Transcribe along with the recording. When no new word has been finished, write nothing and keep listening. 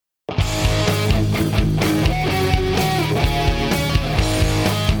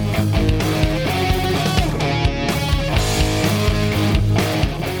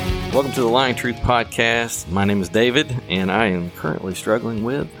Welcome to the Lying Truth Podcast. My name is David, and I am currently struggling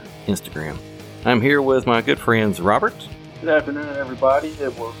with Instagram. I'm here with my good friends Robert. Good afternoon, everybody.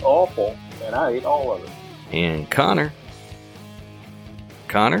 It was awful, and I ate all of it. And Connor.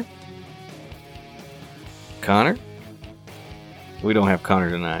 Connor? We don't have Connor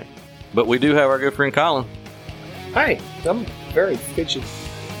tonight, but we do have our good friend Colin. Hi, I'm very fidgety.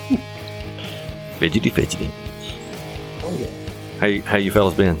 Fidgety. Oh yeah. How you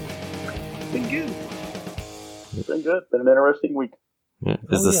fellas been? Been good. It's been good. Been an interesting week. Yeah.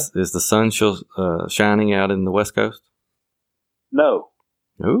 Is the sun shining out in the West Coast? No.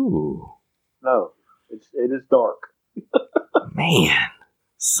 Ooh. No. It is dark. Man,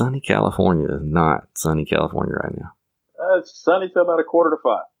 sunny California is not sunny California right now. It's sunny till about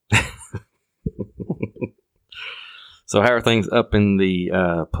 4:45. So how are things up in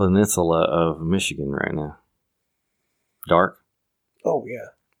the peninsula of Michigan right now? Dark? Oh yeah.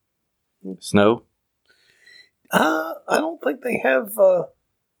 Snow? I don't think they have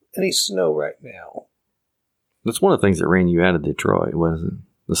any snow right now. That's one of the things that ran you out of Detroit, wasn't it?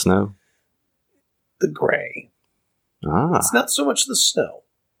 The snow? The gray. Ah. It's not so much the snow.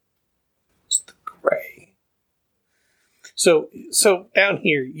 It's the gray. So down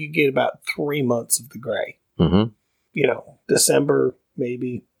here you get about 3 months of the gray. Mm-hmm. December,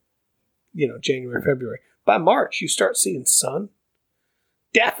 maybe, January, February. By March, you start seeing sun.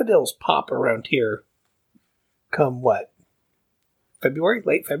 Daffodils pop around here come what? February?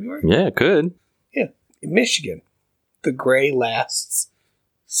 Late February? Yeah, it could. Yeah. In Michigan, the gray lasts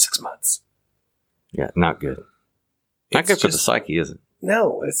 6 months. Yeah, not good. Not good for the psyche, is it?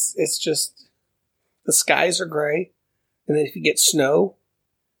 No, it's just the skies are gray, and then if you get snow,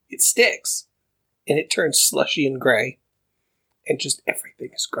 it sticks, and it turns slushy and gray, and just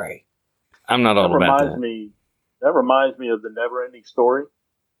everything is gray. I'm not all about that. That reminds me of the Never-Ending Story.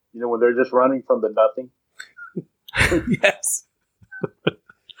 When they're just running from the nothing. Yes.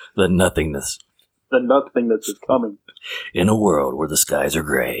 The nothingness. The nothingness is coming. In a world where the skies are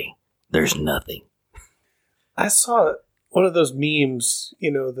gray, there's nothing. I saw one of those memes,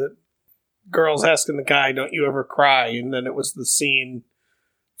 that girls asking the guy, "Don't you ever cry?" And then it was the scene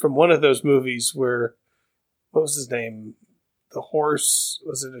from one of those movies where, what was his name? The horse,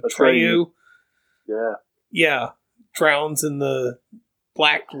 was it Atreyu? Yeah. Yeah. Drowns in the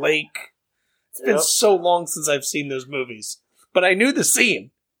Black Lake. It's been so long since I've seen those movies. But I knew the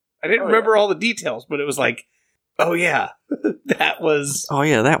scene. I didn't remember all the details, but it was like, oh yeah, that was... Oh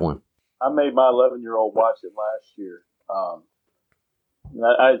yeah, that one. I made my 11-year-old watch it last year. I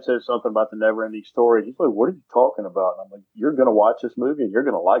had said something about the Never-Ending Story. He's like, "What are you talking about?" And I'm like, "You're going to watch this movie and you're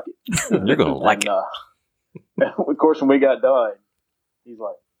going to like it." You're going to like it. Of course, when we got done, he's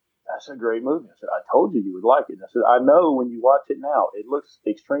like, "That's a great movie." I said, "I told you would like it." And I said, "I know when you watch it now, it looks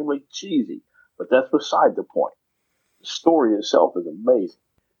extremely cheesy, but that's beside the point. The story itself is amazing."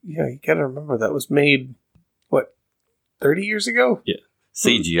 Yeah, you got to remember that was made, 30 years ago? Yeah.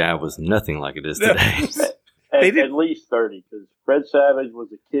 CGI was nothing like it is today. At least 30, because Fred Savage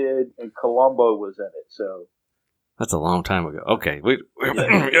was a kid and Columbo was in it, so... That's a long time ago. Okay, we don't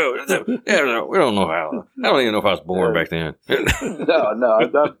know how. I don't even know if I was born back then. No.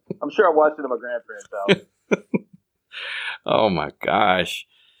 I'm sure I watched it at my grandparents' house. Oh my gosh!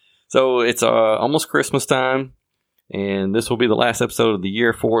 So it's almost Christmas time, and this will be the last episode of the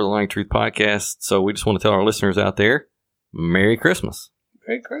year for the Lying Truth Podcast. So we just want to tell our listeners out there, Merry Christmas!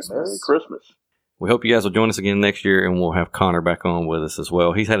 Merry Christmas! Merry Christmas! We hope you guys will join us again next year, and we'll have Connor back on with us as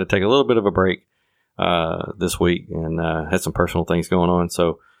well. He's had to take a little bit of a break this week and had some personal things going on.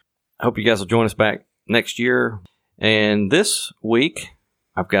 So I hope you guys will join us back next year. And this week,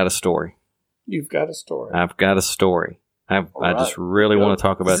 I've got a story. You've got a story. I've got a story. I just really want to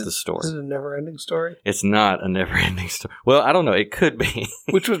talk about this story. Is it a never-ending story? It's not a never-ending story. Well, I don't know. It could be.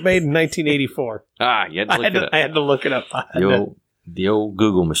 Which was made in 1984. You had to look it up. I had to look it up. The old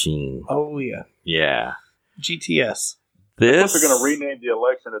Google machine. Oh, yeah. Yeah. GTS. They're going to rename the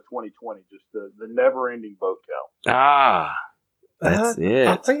election of 2020 just the never-ending vote count. That's it.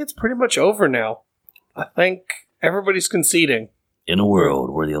 I think it's pretty much over now. I think everybody's conceding. In a world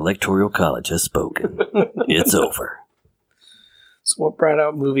where the Electoral College has spoken, it's over. So what brought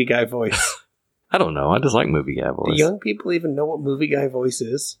out movie guy voice? I don't know. I just like movie guy voice. Do young people even know what movie guy voice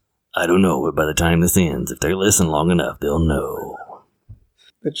is? I don't know, but by the time this ends, if they listen long enough, they'll know.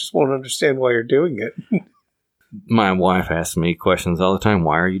 They just won't understand why you're doing it. My wife asks me questions all the time.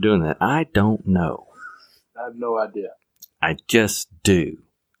 Why are you doing that? I don't know. I have no idea. I just do.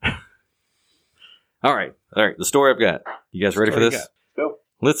 All right. The story I've got. You guys ready for this? Go.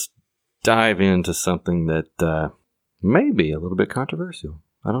 Let's dive into something that may be a little bit controversial.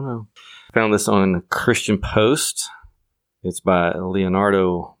 I don't know. Found this on Christian Post. It's by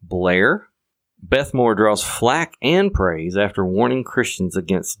Leonardo Blair. Beth Moore draws flack and praise after warning Christians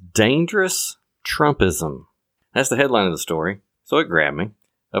against dangerous Trumpism. That's the headline of the story, so it grabbed me,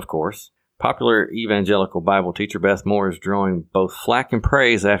 of course. Popular evangelical Bible teacher Beth Moore is drawing both flack and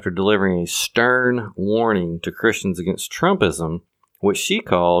praise after delivering a stern warning to Christians against Trumpism, which she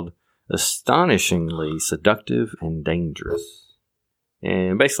called astonishingly seductive and dangerous.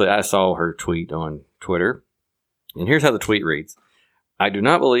 And basically, I saw her tweet on Twitter, and here's how the tweet reads. I do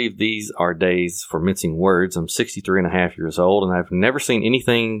not believe these are days for mincing words. I'm 63 and a half years old, and I've never seen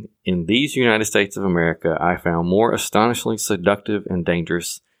anything in these United States of America I found more astonishingly seductive and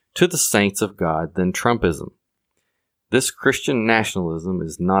dangerous to the saints of God than Trumpism. This Christian nationalism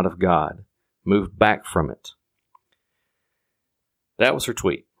is not of God. Move back from it. That was her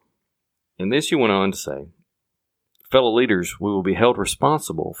tweet. And then she went on to say, fellow leaders, we will be held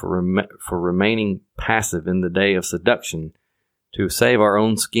responsible for remaining passive in the day of seduction to save our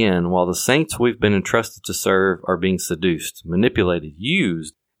own skin while the saints we've been entrusted to serve are being seduced, manipulated,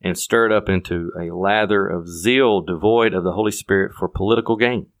 used, and stirred up into a lather of zeal devoid of the Holy Spirit for political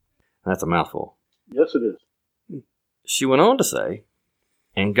gain. That's a mouthful. Yes, it is. She went on to say,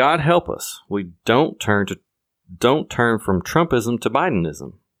 and God help us, we don't turn from Trumpism to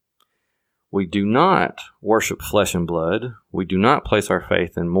Bidenism. We do not worship flesh and blood. We do not place our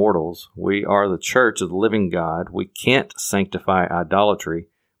faith in mortals. We are the church of the living God. We can't sanctify idolatry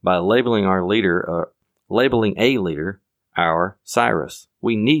by labeling a leader our Cyrus.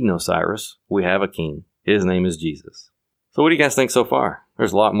 We need no Cyrus. We have a king. His name is Jesus. So what do you guys think so far?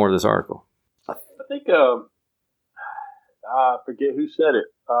 There's a lot more to this article. I think, I forget who said it.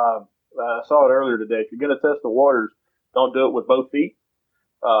 I saw it earlier today. If you're going to test the waters, don't do it with both feet.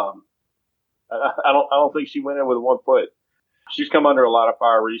 I don't think she went in with one foot. She's come under a lot of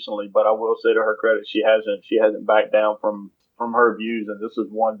fire recently, but I will say to her credit, she hasn't backed down from her views, and this is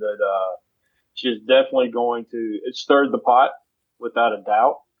one that she's definitely going to. It stirred the pot without a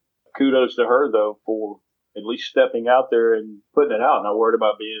doubt. Kudos to her though for at least stepping out there and putting it out. Not worried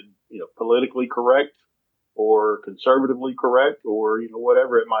about being politically correct or conservatively correct or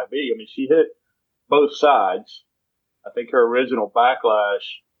whatever it might be. I mean, she hit both sides. I think her original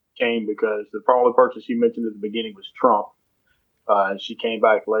backlash came because the only person she mentioned at the beginning was Trump. And she came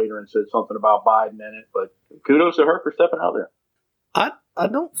back later and said something about Biden in it. But kudos to her for stepping out there. I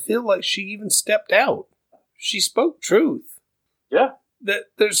don't feel like she even stepped out. She spoke truth. Yeah. That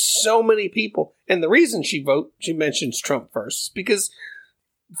there's so many people. And the reason she mentions Trump first is because,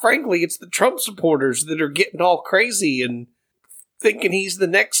 frankly, it's the Trump supporters that are getting all crazy and thinking he's the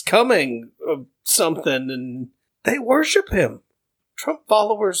next coming of something. And they worship him. Trump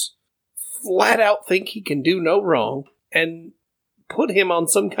followers flat out think he can do no wrong and put him on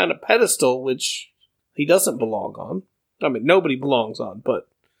some kind of pedestal, which he doesn't belong on. I mean, nobody belongs on, but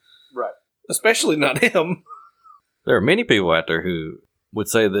right, especially not him. There are many people out there who would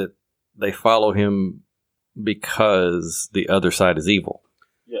say that they follow him because the other side is evil.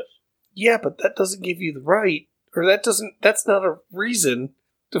 Yes. Yeah, but that doesn't give you the right, or that's not a reason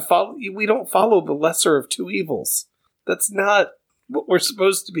to follow. We don't follow the lesser of two evils. That's not what we're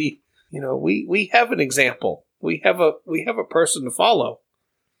supposed to be. We have an example. We have a person to follow.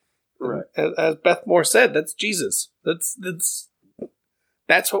 Right. As Beth Moore said, that's Jesus.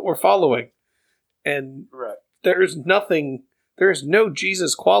 That's what we're following. And right. There is no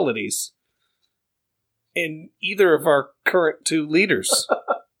Jesus qualities in either of our current two leaders.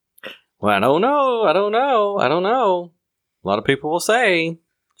 Well, I don't know. A lot of people will say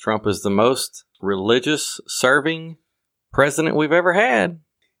Trump is the most religious serving president we've ever had.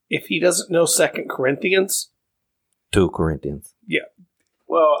 If he doesn't know 2 Corinthians. 2 Corinthians. Yeah.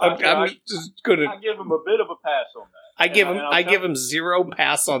 Well, I'm just going to. I give him a bit of a pass on that. I give him zero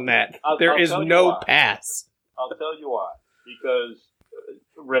pass on that. I'll there is no why. Pass. I'll tell you why. Because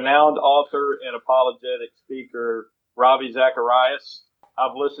renowned author and apologetic speaker Ravi Zacharias,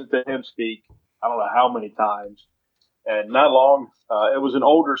 I've listened to him speak. I don't know how many times, and not long. It was an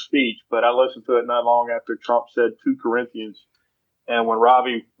older speech, but I listened to it not long after Trump said 2 Corinthians. And when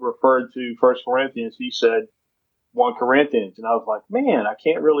Ravi referred to 1 Corinthians, he said 1 Corinthians. And I was like, man, I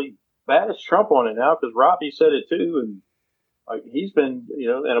can't really bash Trump on it now because Ravi said it too. And like he's been,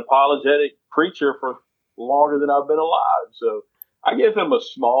 an apologetic preacher for longer than I've been alive. So I give him a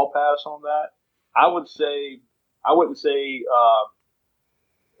small pass on that. I wouldn't say,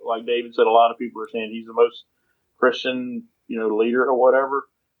 like David said, a lot of people are saying he's the most Christian, leader or whatever.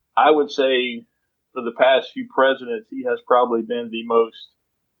 I would say for the past few presidents, he has probably been the most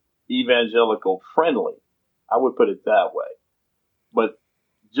evangelical friendly. I would put it that way. But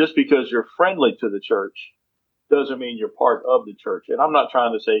just because you're friendly to the church doesn't mean you're part of the church. And I'm not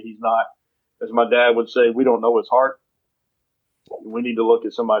trying to say he's not, as my dad would say, we don't know his heart. We need to look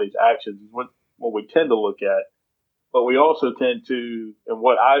at somebody's actions, what we tend to look at. But we also tend to, and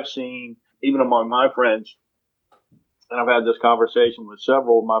what I've seen, even among my friends, and I've had this conversation with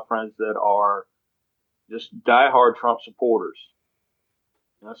several of my friends that are just diehard Trump supporters.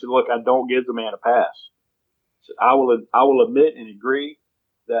 And I said, look, I don't give the man a pass. So I will admit and agree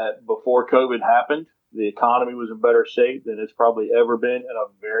that before COVID happened, the economy was in better shape than it's probably ever been in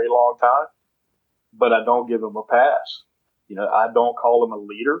a very long time. But I don't give him a pass. I don't call him a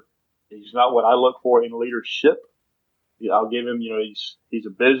leader. He's not what I look for in leadership. I'll give him, he's a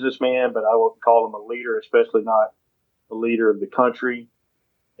businessman, but I won't call him a leader, especially not a leader of the country.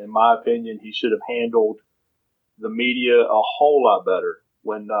 In my opinion, he should have handled the media a whole lot better.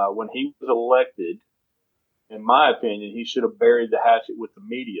 When he was elected, in my opinion, he should have buried the hatchet with the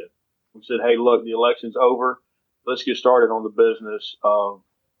media and said, hey, look, the election's over. Let's get started on the business of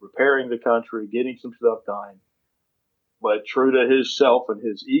repairing the country, getting some stuff done. But true to his self and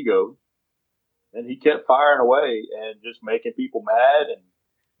his ego, and he kept firing away and just making people mad and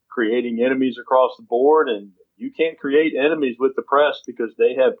creating enemies across the board. And you can't create enemies with the press because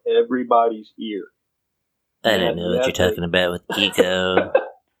they have everybody's ear. I don't know what you're talking about with ego.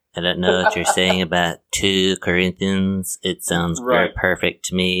 I don't know what you're saying about 2 Corinthians. It sounds very perfect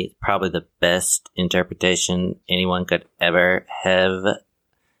to me. Probably the best interpretation anyone could ever have,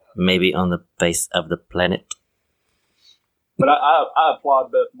 maybe on the face of the planet. But I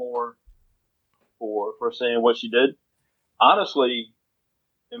applaud Beth Moore for saying what she did. Honestly,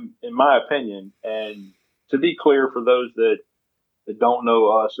 in my opinion, and to be clear for those that don't know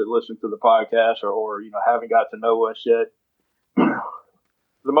us, that listen to the podcast or haven't got to know us yet,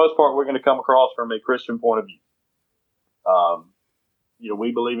 for the most part, we're going to come across from a Christian point of view.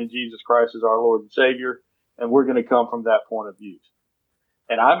 We believe in Jesus Christ as our Lord and Savior, and we're going to come from that point of view.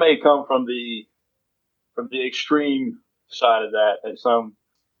 And I may come from the extreme side of that at some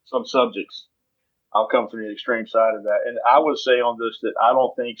subjects. I'll come from the extreme side of that. And I would say on this that I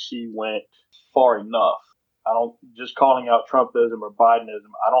don't think she went far enough. I don't, just calling out Trumpism or Bidenism,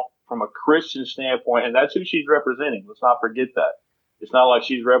 I don't, from a Christian standpoint, and that's who she's representing. Let's not forget that. It's not like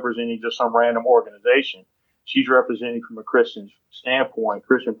she's representing just some random organization. She's representing from a Christian standpoint,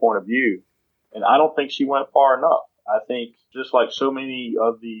 Christian point of view. And I don't think she went far enough. I think just like so many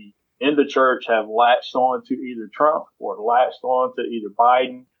of the in the church have latched on to either Trump or latched on to either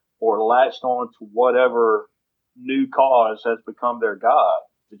Biden or latched on to whatever new cause has become their God.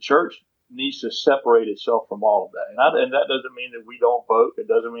 The church needs to separate itself from all of that. And that doesn't mean that we don't vote. It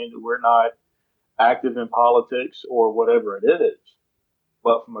doesn't mean that we're not active in politics or whatever it is.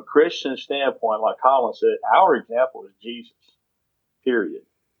 But from a Christian standpoint, like Colin said, our example is Jesus, period.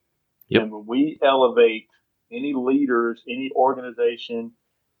 Yep. And when we elevate any leaders, any organization,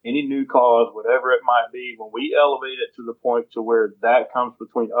 any new cause, whatever it might be, when we elevate it to the point to where that comes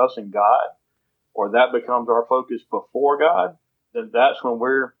between us and God, or that becomes our focus before God, then that's when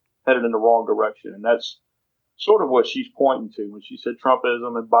we're headed in the wrong direction. And that's sort of what she's pointing to when she said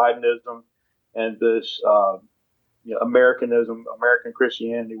Trumpism and Bidenism and this Americanism, American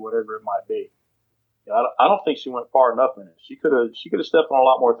Christianity, whatever it might be. I don't think she went far enough in it. She could have stepped on a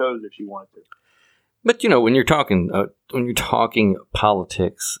lot more toes if she wanted to. But when you're talking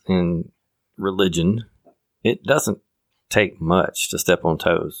politics and religion, it doesn't take much to step on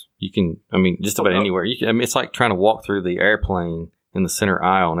toes. You can, just about anywhere. It's like trying to walk through the airplane in the center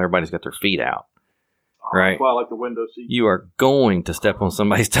aisle and everybody's got their feet out. Right? That's why I like the window seat. You are going to step on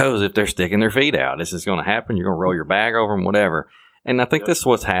somebody's toes if they're sticking their feet out. This is going to happen. You're going to roll your bag over them, whatever. And I think this is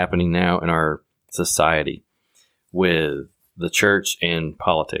what's happening now in our society with the church and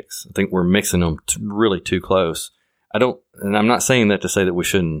politics. I think we're mixing them really too close. And I'm not saying that to say that we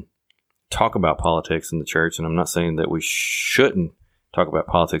shouldn't talk about politics in the church, and I'm not saying that we shouldn't talk about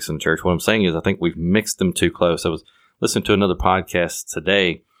politics in the church. What I'm saying is I think we've mixed them too close. I was listening to another podcast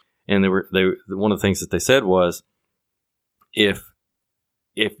today, and one of the things that they said was, if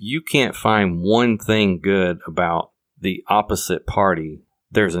you can't find one thing good about the opposite party,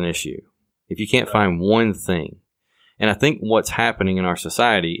 there's an issue. If you can't find one thing. And I think what's happening in our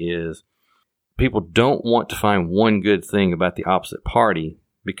society is people don't want to find one good thing about the opposite party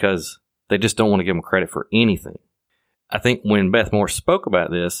because they just don't want to give them credit for anything. I think when Beth Moore spoke about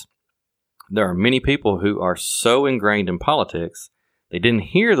this, there are many people who are so ingrained in politics, they didn't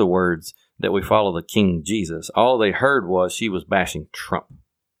hear the words that we follow the King Jesus. All they heard was she was bashing Trump.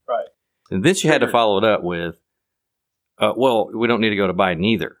 Right. And then she had to follow it up with, we don't need to go to Biden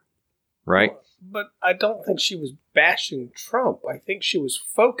either. right? But I don't think she was bashing Trump. I think she was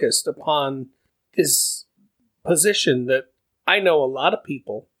focused upon this position that I know a lot of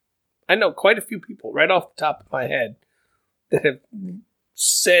people, I know quite a few people right off the top of my head that have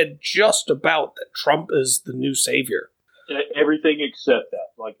said just about that Trump is the new savior. Everything except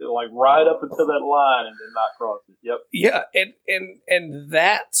that, like right up until that line and then not cross it. Yep. Yeah, and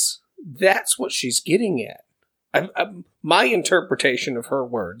that's what she's getting at. My interpretation of her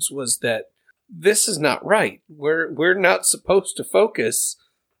words was that this is not right. We're not supposed to focus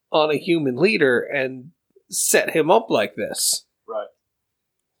on a human leader and set him up like this. Right.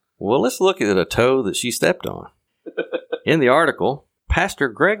 Well, let's look at a toe that she stepped on. In the article, Pastor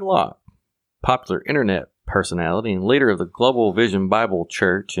Greg Locke, popular internet personality and leader of the Global Vision Bible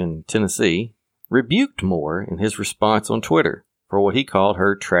Church in Tennessee, rebuked Moore in his response on Twitter for what he called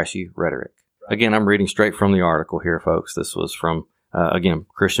her trashy rhetoric. Again, I'm reading straight from the article here, folks. This was from, again,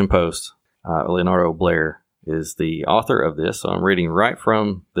 Christian Post. Leonardo Blair is the author of this, so I'm reading right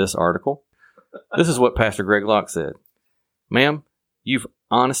from this article. This is what Pastor Greg Locke said. Ma'am, you've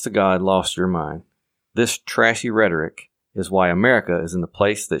honest to God lost your mind. This trashy rhetoric is why America is in the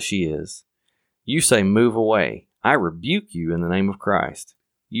place that she is. You say move away. I rebuke you in the name of Christ.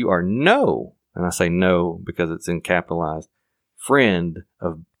 You are no, and I say no because it's in capitalized, friend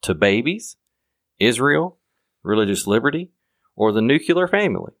to babies, Israel, religious liberty, or the nuclear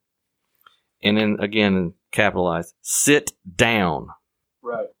family. And then again in capitalized, sit down,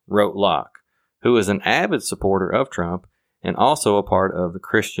 right, wrote Locke, who is an avid supporter of Trump and also a part of the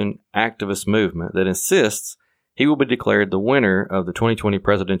Christian activist movement that insists he will be declared the winner of the 2020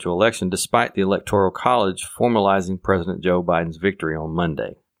 presidential election despite the Electoral College formalizing President Joe Biden's victory on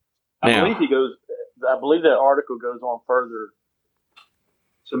Monday. I believe that article goes on further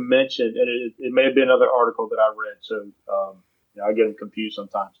to mention, and it may have been another article that I read, so I get them confused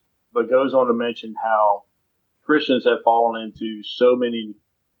sometimes, but goes on to mention how Christians have fallen into so many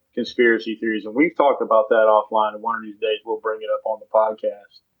conspiracy theories, and we've talked about that offline, and one of these days we'll bring it up on the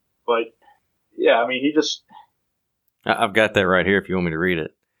podcast. But yeah, I mean, I've got that right here if you want me to read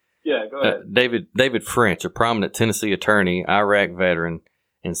it. Yeah, go ahead. David French, a prominent Tennessee attorney, Iraq veteran,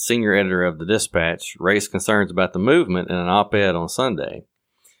 and senior editor of the Dispatch, raised concerns about the movement in an op-ed on Sunday.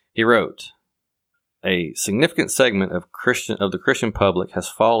 He wrote, a significant segment of the Christian public has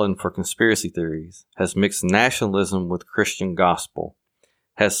fallen for conspiracy theories, has mixed nationalism with Christian gospel,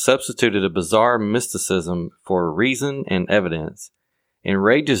 has substituted a bizarre mysticism for reason and evidence, and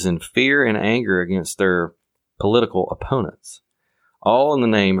rages in fear and anger against their political opponents, all in the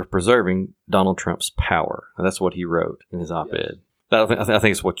name of preserving Donald Trump's power. And that's what he wrote in his op-ed. Yes. I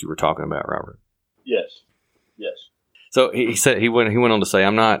think it's what you were talking about, Robert. Yes. So he said he went on to say,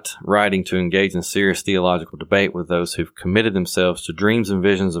 I'm not writing to engage in serious theological debate with those who've committed themselves to dreams and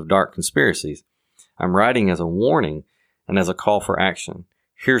visions of dark conspiracies. I'm writing as a warning and as a call for action.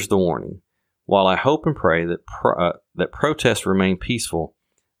 Here's the warning. While I hope and pray that protests remain peaceful,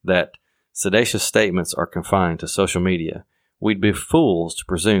 that seditious statements are confined to social media, we'd be fools to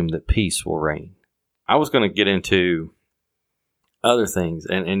presume that peace will reign. I was going to get into other things,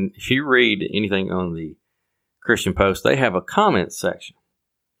 and if you read anything on the Christian Post, they have a comment section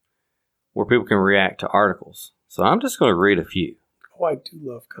where people can react to articles. So I'm just going to read a few. Oh, I do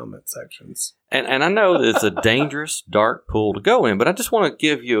love comment sections. And I know that it's a dangerous, dark pool to go in, but I just want to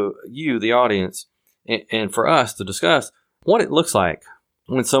give you the audience, and for us to discuss what it looks like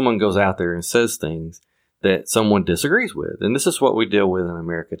when someone goes out there and says things that someone disagrees with. And this is what we deal with in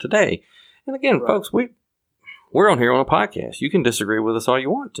America today. And again, right, folks, we're on here on a podcast. You can disagree with us all you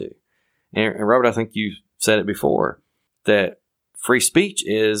want to. And Robert, I think you said it before, that free speech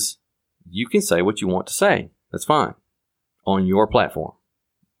is you can say what you want to say. That's fine. On your platform.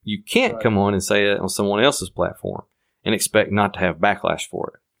 You can't come on and say it on someone else's platform and expect not to have backlash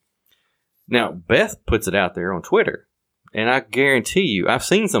for it. Now, Beth puts it out there on Twitter, and I guarantee you, I've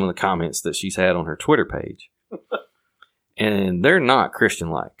seen some of the comments that she's had on her Twitter page, and they're not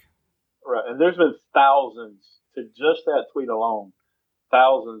Christian-like. Right, and there's been thousands to just that tweet alone.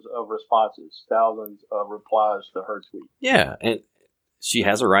 Thousands of responses, thousands of replies to her tweet. Yeah, and she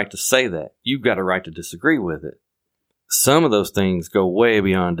has a right to say that. You've got a right to disagree with it. Some of those things go way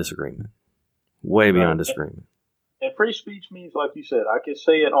beyond disagreement. Way beyond disagreement. And free speech means, like you said, I can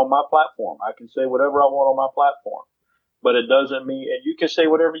say it on my platform. I can say whatever I want on my platform. But it doesn't mean, and you can say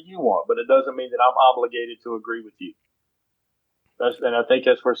whatever you want, but it doesn't mean that I'm obligated to agree with you. And I think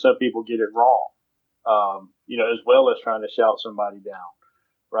that's where some people get it wrong. As well as trying to shout somebody down.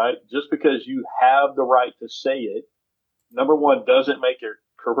 Right? Just because you have the right to say it, number one, doesn't make it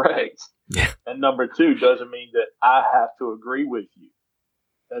correct. Yeah. And number two, doesn't mean that I have to agree with you.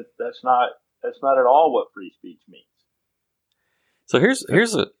 That's not at all what free speech means. So here's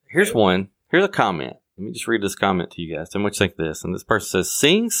a comment. Let me just read this comment to you guys. Tell me what you think of this. And this person says,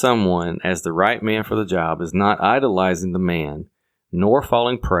 seeing someone as the right man for the job is not idolizing the man, nor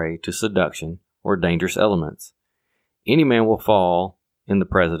falling prey to seduction or dangerous elements. Any man will fall in the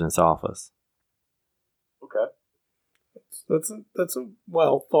president's office. Okay. That's a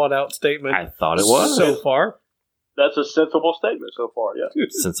well thought out statement. I thought it was. So far. That's a sensible statement so far, yeah.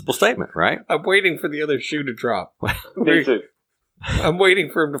 Sensible statement, right? I'm waiting for the other shoe to drop. Me too. I'm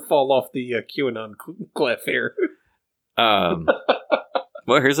waiting for him to fall off the QAnon cliff here. Well,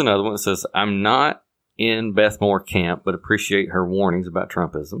 here's another one that says, I'm not in Beth Moore camp, but appreciate her warnings about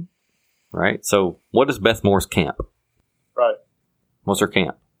Trumpism. Right? So, what is Beth Moore's camp? Right. What's her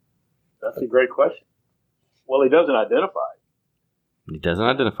camp? That's a great question. Well, he doesn't identify it. He doesn't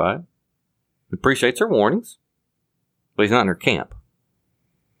identify it. He appreciates her warnings, but he's not in her camp.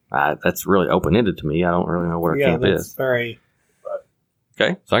 That's really open-ended to me. I don't really know what her camp is. Very...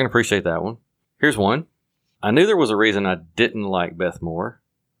 Okay, so I can appreciate that one. Here's one. I knew there was a reason I didn't like Beth Moore.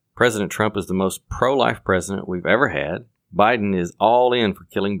 President Trump is the most pro-life president we've ever had. Biden is all in for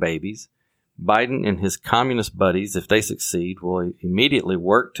killing babies. Biden and his communist buddies, if they succeed, will immediately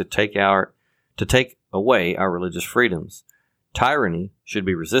work to take away our religious freedoms. Tyranny should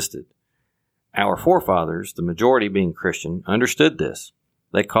be resisted. Our forefathers, the majority being Christian, understood this.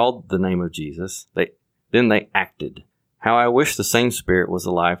 They called the name of Jesus. Then they acted. How I wish the same spirit was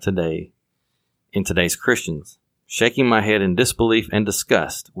alive today in today's Christians. Shaking my head in disbelief and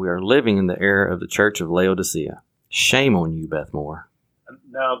disgust, we are living in the era of the Church of Laodicea. Shame on you, Beth Moore.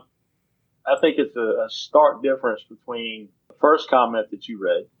 Now, I think it's a stark difference between the first comment that you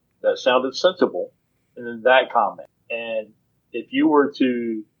read that sounded sensible and then that comment. And if you were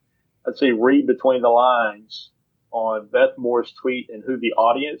to, let's say, read between the lines on Beth Moore's tweet and who the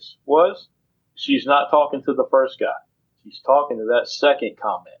audience was, she's not talking to the first guy. She's talking to that second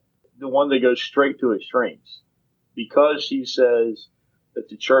comment, the one that goes straight to extremes. Because she says that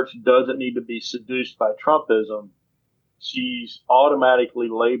the church doesn't need to be seduced by Trumpism, she's automatically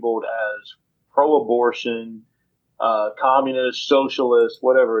labeled as pro-abortion, communist, socialist,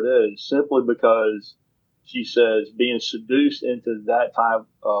 whatever it is, simply because she says being seduced into that type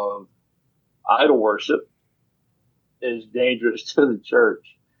of idol worship is dangerous to the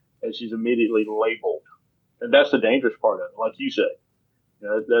church, and she's immediately labeled. And that's the dangerous part of it, like you said.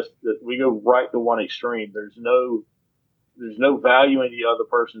 We go right to one extreme. There's no value in the other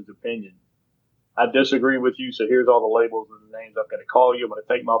person's opinion. I disagree with you, so here's all the labels and the names I'm going to call you. I'm going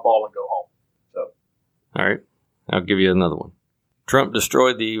to take my ball and go home. So, all right, I'll give you another one. Trump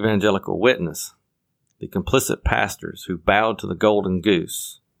destroyed the evangelical witness. The complicit pastors who bowed to the golden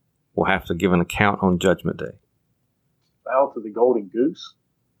goose will have to give an account on Judgment Day. Bow to the golden goose?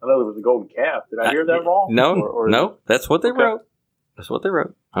 I know there was a golden calf. Did I hear that wrong? No, no, that's what they wrote. That's what they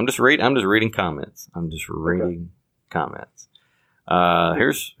wrote. I'm just reading comments. Comments.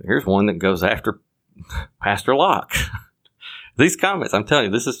 Here's one that goes after Pastor Locke. These comments, I'm telling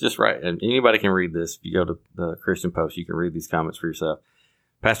you, this is just right. And anybody can read this. If you go to the Christian Post, you can read these comments for yourself.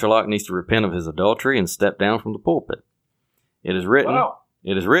 Pastor Locke needs to repent of his adultery and step down from the pulpit. It is written. Wow.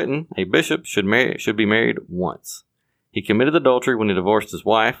 It is written. A bishop should be married once. He committed adultery when he divorced his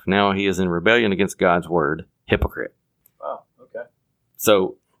wife. Now he is in rebellion against God's word. Hypocrite. Wow. Okay.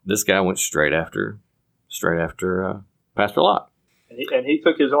 So this guy went straight after Pastor Locke. And he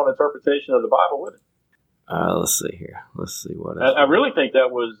took his own interpretation of the Bible with it. Let's see here. Let's see what. I really think that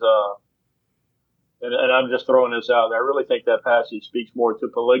was, and I'm just throwing this out there. I really think that passage speaks more to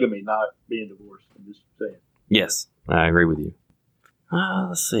polygamy, not being divorced. I'm just saying. Yes, I agree with you.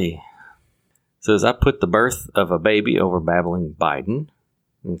 Let's see. It says, I put the birth of a baby over babbling Biden.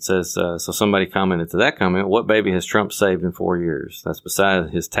 And it says, so somebody commented to that comment, what baby has Trump saved in 4 years? That's beside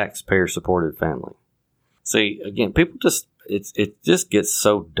his taxpayer-supported family. See, again, people it just gets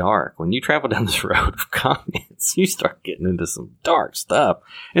so dark. When you travel down this road of comments, you start getting into some dark stuff.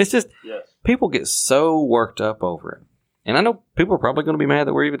 And it's just, people get so worked up over it. And I know people are probably going to be mad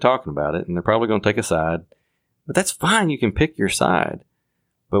that we're even talking about it, and they're probably going to take a side. But that's fine. You can pick your side.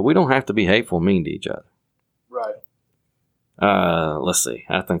 But we don't have to be hateful and mean to each other. Right. Let's see.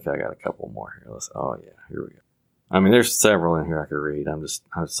 I think I got a couple more here. Here we go. I mean, there's several in here I could read.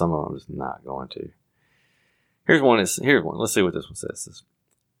 Some of them I'm just not going to. Here's one. Let's see what this one says.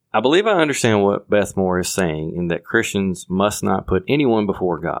 I believe I understand what Beth Moore is saying in that Christians must not put anyone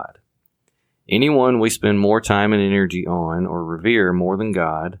before God. Anyone we spend more time and energy on or revere more than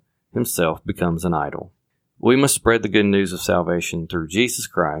God himself becomes an idol. We must spread the good news of salvation through Jesus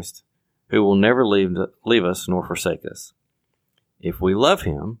Christ, who will never leave us nor forsake us. If we love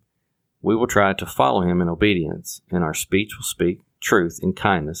him, we will try to follow him in obedience, and our speech will speak truth in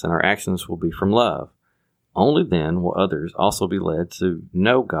kindness, and our actions will be from love. Only then will others also be led to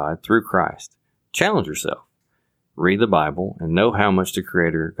know God through Christ. Challenge yourself. Read the Bible and know how much the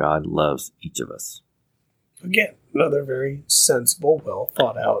Creator God loves each of us. Again, another very sensible, well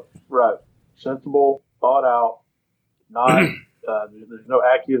thought out. Right. Sensible, thought out. Not. There's no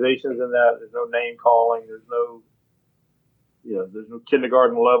accusations in that. There's no name calling. There's no. There's no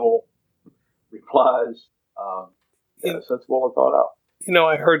kindergarten level replies. Sensible and thought out.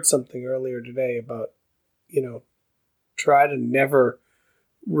 I heard something earlier today about, try to never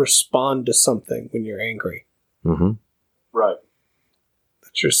respond to something when you're angry. Mm-hmm. Right.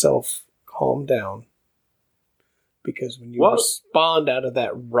 Let yourself calm down. Because when you respond out of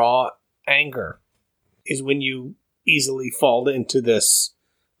that raw anger is when you easily fall into this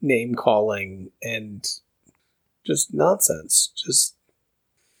name calling and just nonsense.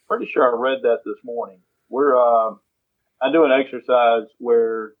 Pretty sure I read that this morning. I do an exercise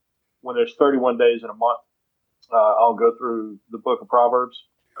where when there's 31 days in a month, I'll go through the book of Proverbs,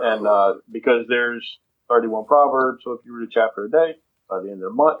 and because there's 31 Proverbs, so if you read a chapter a day, by the end of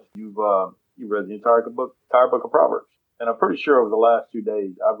the month, you've read the entire book of Proverbs. And I'm pretty sure over the last 2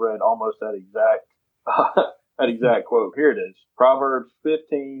 days, I've read almost that exact quote. Here it is. Proverbs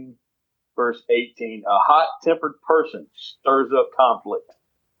 15, verse 18. A hot-tempered person stirs up conflict,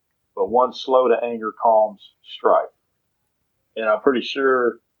 but one slow to anger calms strife. And I'm pretty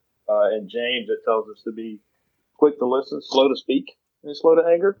sure in James it tells us to be quick to listen, slow to speak, and slow to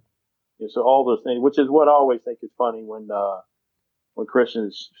anger. And so all those things, which is what I always think is funny when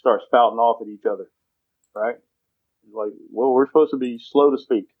Christians start spouting off at each other, right? It's like, well, we're supposed to be slow to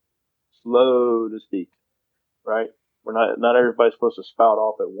speak, right? We're not everybody's supposed to spout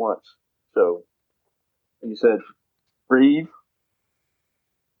off at once. So, and you said, breathe,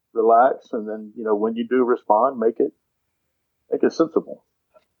 relax, and then when you do respond, make it sensible.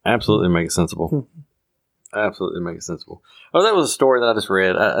 Absolutely make it sensible. Absolutely make it sensible. Oh, that was a story that I just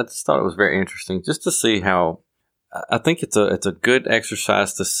read. I just thought it was very interesting just to see how. I think it's a good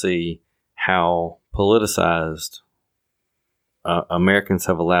exercise to see how politicized Americans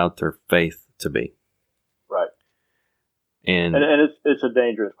have allowed their faith to be. Right. And it's a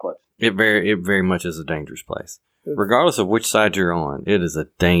dangerous place. It very much is a dangerous place. Regardless of which side you're on, it is a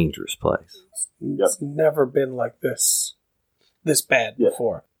dangerous place. It's never been like this bad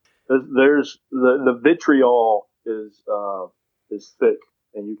before. There's the vitriol is thick,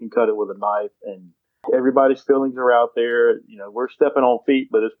 and you can cut it with a knife, and everybody's feelings are out there. We're stepping on feet,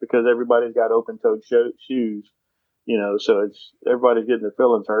 but it's because everybody's got open-toed shoes. So it's everybody's getting their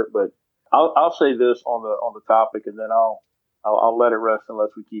feelings hurt. But I'll say this on the topic, and then I'll let it rest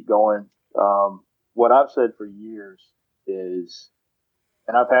unless we keep going. What I've said for years is,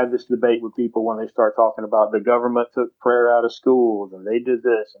 and I've had this debate with people when they start talking about the government took prayer out of schools and they did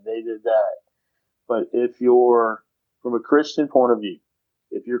this and they did that. But if you're, from a Christian point of view,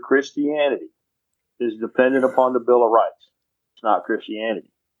 if your Christianity is dependent upon the Bill of Rights, it's not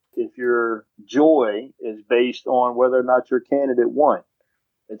Christianity. If your joy is based on whether or not your candidate won,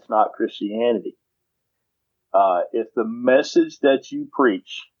 it's not Christianity. If the message that you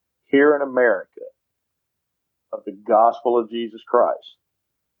preach here in America of the gospel of Jesus Christ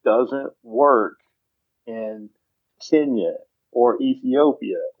doesn't work in Kenya or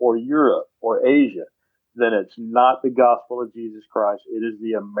Ethiopia or Europe or Asia, then it's not the gospel of Jesus Christ. It is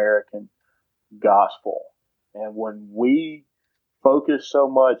the American gospel. And when we focus so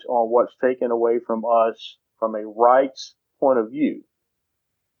much on what's taken away from us from a rights point of view,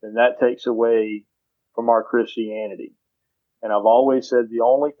 then that takes away from our Christianity. And I've always said the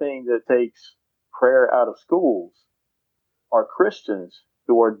only thing that takes prayer out of schools are Christians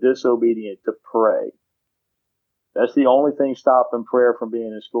who are disobedient to pray. That's the only thing stopping prayer from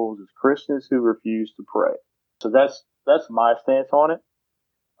being in schools is Christians who refuse to pray. So that's my stance on it.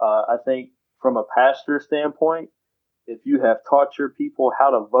 I think from a pastor standpoint, if you have taught your people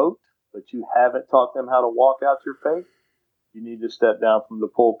how to vote, but you haven't taught them how to walk out your faith, you need to step down from the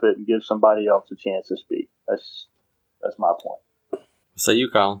pulpit and give somebody else a chance to speak. That's my point. So you,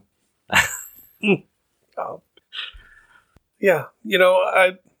 Colin. Yeah,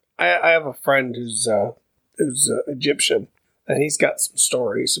 I have a friend who's Egyptian, and he's got some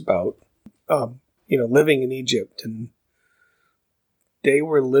stories about living in Egypt, and they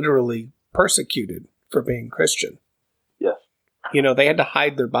were literally persecuted for being Christian. Yes. They had to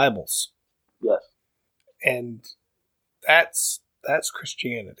hide their Bibles. Yes. And that's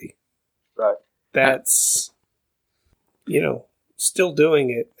Christianity. Right. That's still doing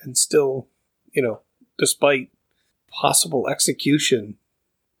it, and still, despite possible execution,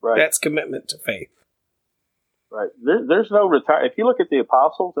 Right. that's commitment to faith. Right. There's no retire. If you look at the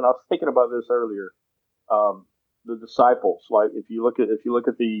apostles, and I was thinking about this earlier, the disciples. Like if you look at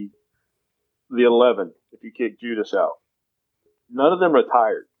the 11, if you kick Judas out, none of them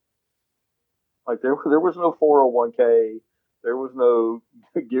retired. Like there was no 401k, there was no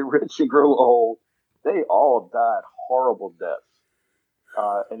get rich and grow old. They all died horrible deaths.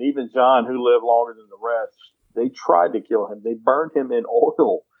 And even John, who lived longer than the rest, they tried to kill him. They burned him in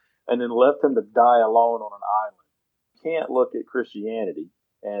oil and then left him to die alone on an island. You can't look at Christianity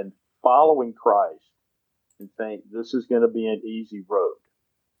and following Christ and think this is going to be an easy road.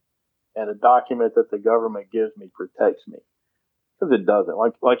 And a document that the government gives me protects me. Because it doesn't.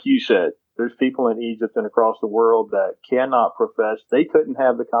 Like you said, there's people in Egypt and across the world that cannot profess. They couldn't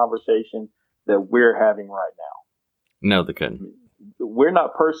have the conversation that we're having right now. No, they couldn't. We're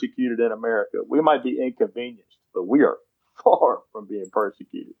not persecuted in America. We might be inconvenienced, but we are far from being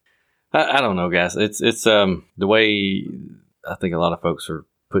persecuted. I don't know, guys. It's the way I think a lot of folks are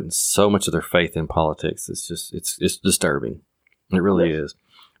putting so much of their faith in politics. It's disturbing. It really is.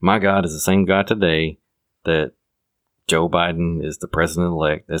 My God is the same God today that Joe Biden is the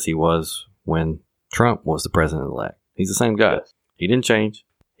president-elect as he was when Trump was the president-elect. He's the same God. Yes. He didn't change.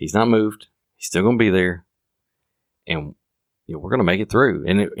 He's not moved. He's still going to be there. And we're going to make it through.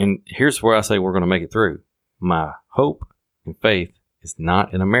 And here's where I say we're going to make it through. My hope and faith is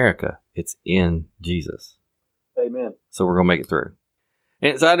not in America. It's in Jesus. Amen. So we're going to make it through.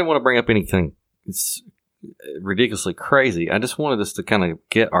 And so I didn't want to bring up anything it's ridiculously crazy. I just wanted us to kind of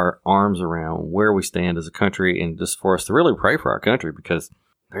get our arms around where we stand as a country and just for us to really pray for our country because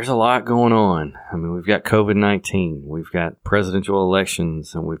there's a lot going on. I mean, we've got COVID-19, we've got presidential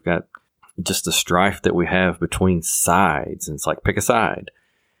elections, and we've got just the strife that we have between sides. And it's like, pick a side.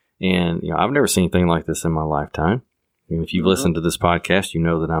 And, I've never seen anything like this in my lifetime. And if you've listened to this podcast, you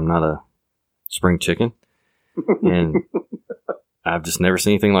know that I'm not a spring chicken. And I've just never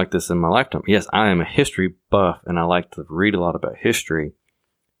seen anything like this in my lifetime. Yes, I am a history buff, and I like to read a lot about history.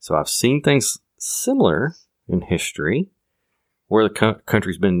 So I've seen things similar in history where the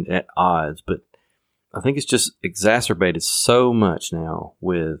country's been at odds. But I think it's just exacerbated so much now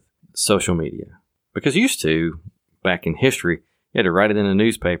with social media. Because used to, back in history, you had to write it in a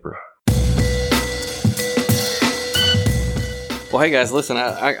newspaper. Well, hey guys, listen,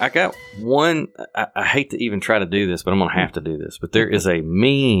 I got one, I hate to even try to do this, but I'm going to have to do this. But there is a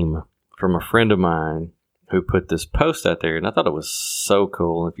meme from a friend of mine who put this post out there, and I thought it was so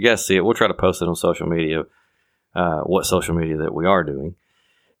cool. And if you guys see it, we'll try to post it on social media, what social media that we are doing.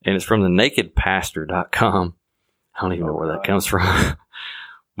 And it's from the nakedpastor.com. I don't even know where that comes from.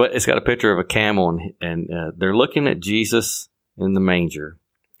 But it's got a picture of a camel, and they're looking at Jesus in the manger.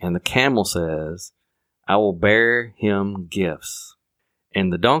 And the camel says, I will bear him gifts.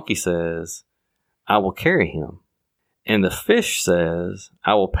 And the donkey says, I will carry him. And the fish says,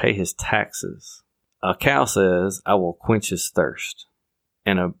 I will pay his taxes. A cow says, I will quench his thirst.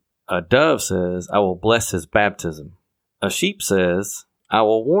 And a dove says, I will bless his baptism. A sheep says, I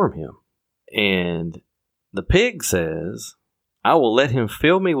will warm him. And the pig says, I will let him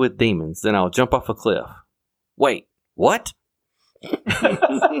fill me with demons, then I'll jump off a cliff. Wait, what?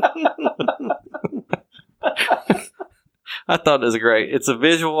 I thought it was great. It's a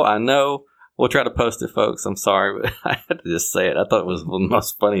visual, I know. We'll try to post it, folks. I'm sorry, but I had to just say it. I thought it was one of the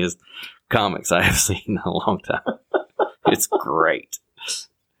most funniest comics I have seen in a long time. It's great.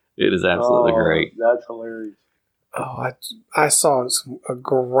 It is absolutely great. That's hilarious. Oh, I saw a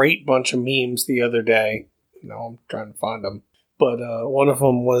great bunch of memes the other day. Now I'm trying to find them. But one of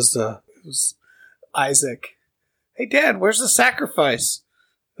them was Isaac. Hey, Dad, where's the sacrifice?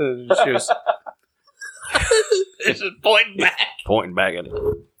 She was just pointing back. Pointing back at it.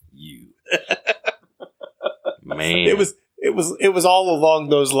 You. Man. It was all along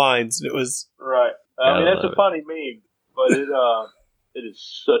those lines. It was right. I mean, that's a funny meme, but it is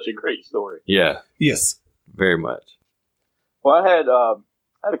such a great story. Yeah. Yes. Very much. Well, I had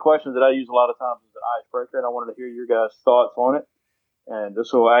a question that I use a lot of times as an icebreaker, and I wanted to hear your guys' thoughts on it. And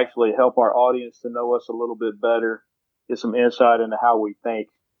this will actually help our audience to know us a little bit better, get some insight into how we think,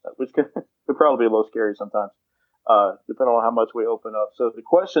 which could probably be a little scary sometimes, depending on how much we open up. So the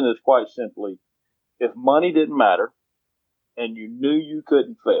question is quite simply, if money didn't matter and you knew you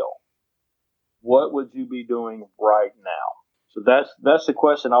couldn't fail, what would you be doing right now? So that's the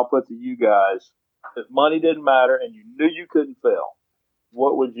question I'll put to you guys. If money didn't matter and you knew you couldn't fail,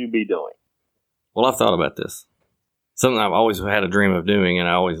 what would you be doing? Well, I've thought about this. Something I've always had a dream of doing, and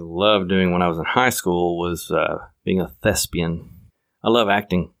I always loved doing when I was in high school, was being a thespian. I love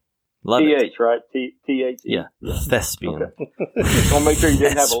acting. Love it. TH, right? TH. Yeah. Thespian. Okay. Just want to make sure you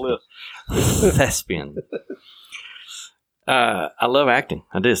didn't have a list. Thespian. I love acting.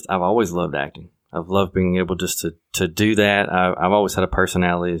 I've always loved acting. I've loved being able just to do that. I've always had a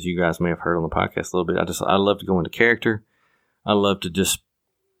personality, as you guys may have heard on the podcast a little bit. I love to go into character. I love to just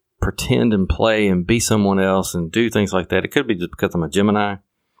pretend and play and be someone else and do things like that. It could be just because I'm a Gemini.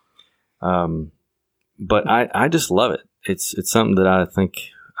 But I just love it. It's something that I think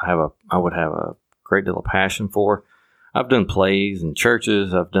I would have a great deal of passion for. I've done plays in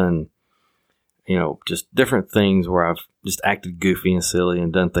churches. I've done, just different things where I've just acted goofy and silly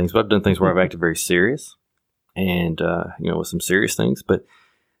and done things. But I've done things where I've acted very serious and, with some serious things. But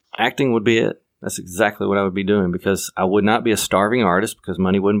acting would be it. That's exactly what I would be doing, because I would not be a starving artist, because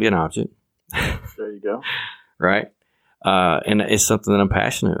money wouldn't be an object. There you go. Right? And it's something that I'm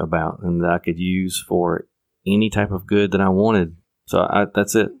passionate about and that I could use for any type of good that I wanted. So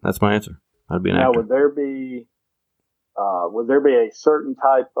that's it. That's my answer. I'd be an actor. Now, would there be a certain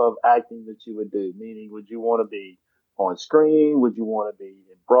type of acting that you would do? Meaning, would you want to be on screen? Would you want to be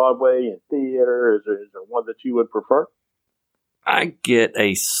in Broadway and theater? Is there one that you would prefer? I get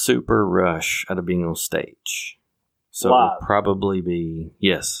a super rush out of being on stage. So live. It would probably be,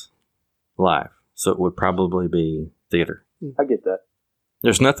 yes, live. So it would probably be theater. I get that.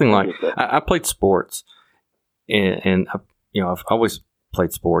 There's nothing like, I played sports and I've always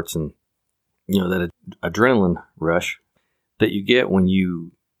played sports, and, that adrenaline rush that you get when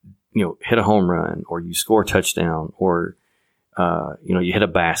you hit a home run, or you score a touchdown, or, you hit a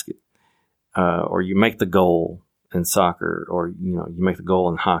basket, or you make the goal in soccer, or, you make the goal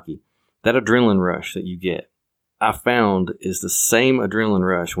in hockey. That adrenaline rush that you get, I found, is the same adrenaline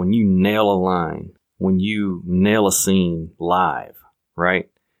rush when you nail a line, when you nail a scene live, right?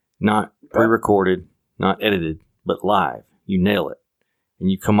 Not pre-recorded, not edited, but live. You nail it. And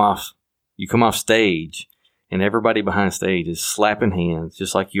you come off stage, and everybody behind stage is slapping hands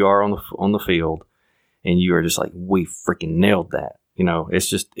just like you are on the field, and you are just like, we freaking nailed that. It's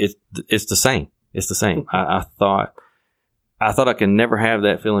the same. It's the same. I thought I could never have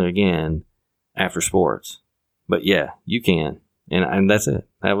that feeling again after sports. But yeah, you can. And that's it.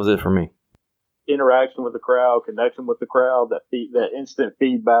 That was it for me. Interaction with the crowd, connection with the crowd, that instant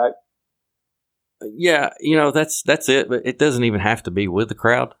feedback. Yeah, that's it. But it doesn't even have to be with the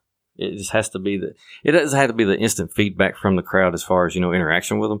crowd. It just has to be it doesn't have to be the instant feedback from the crowd as far as,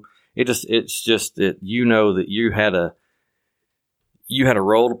 interaction with them. It's just that that you had a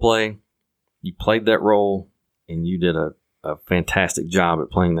role to play. You played that role, and you did a fantastic job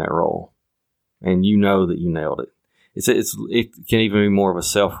at playing that role, and that you nailed it. It can even be more of a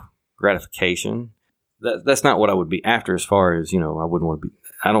self gratification. That's not what I would be after, as far as, I wouldn't want to be.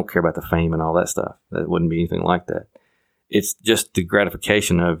 I don't care about the fame and all that stuff. That wouldn't be anything like that. It's just the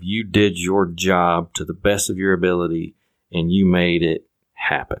gratification of, you did your job to the best of your ability, and you made it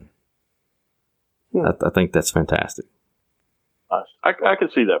happen. I think that's fantastic. I can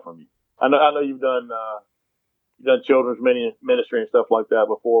see that from you. I know you've done children's ministry and stuff like that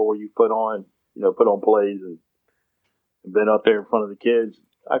before, where you put on plays and been up there in front of the kids.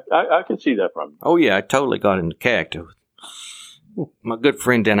 I can see that from you. Oh yeah, I totally got into character. My good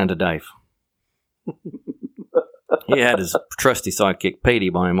friend down in the Dave. He had his trusty sidekick Petey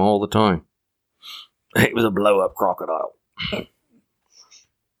by him all the time. He was a blow-up crocodile.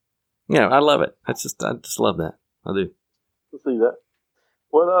 Yeah, I love it. I just love that. I do. I see that.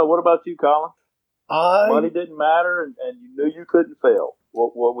 What about you, Colin? Money didn't matter, and you knew you couldn't fail.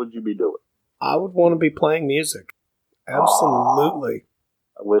 What would you be doing? I would want to be playing music. Absolutely.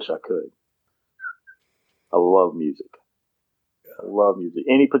 I wish I could. I love music.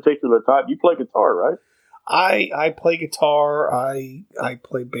 Any particular type? You play guitar, right? I play guitar. I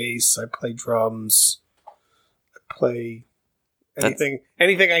play bass. I play drums. I play anything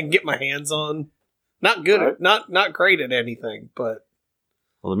I can get my hands on. Not good at, not great at anything, but.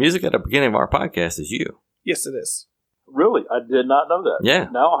 Well, the music at the beginning of our podcast is you. Yes, it is. Really? I did not know that. Yeah.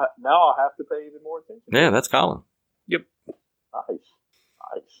 Now I'll have to pay even more attention. Yeah, that's Colin. Yep. Nice.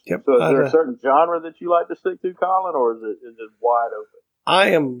 Yep. So is there a certain genre that you like to stick to, Colin, or is it wide open?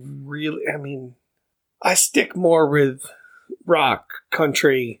 I stick more with rock,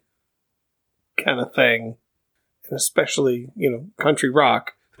 country kind of thing, and especially, country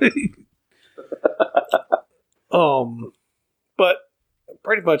rock. But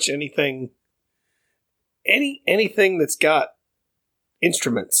pretty much anything that's got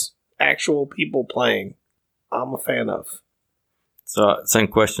instruments, actual people playing, I'm a fan of. So, same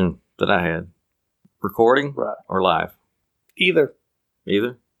question that I had. Recording or live? Either.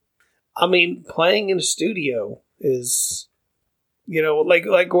 Either? I mean, playing in a studio is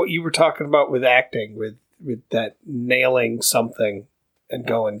like what you were talking about with acting, with that nailing something and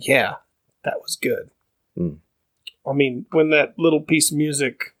going, yeah, that was good. Mm. I mean, when that little piece of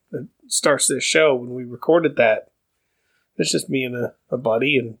music that starts this show, when we recorded that, it's just me and a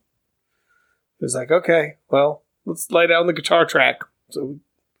buddy, and it was like, okay, well, let's lay down the guitar track. So we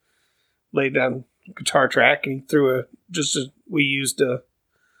laid down the guitar track, and he threw we used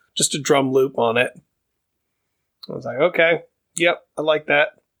just a drum loop on it. I was like, okay, yep, I like that.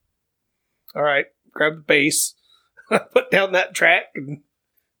 All right, grab the bass, put down that track, and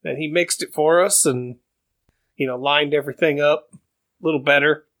then he mixed it for us, and lined everything up a little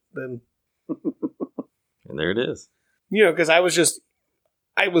better than. And there it is. Because I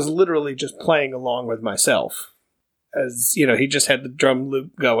was literally just playing along with myself. As he just had the drum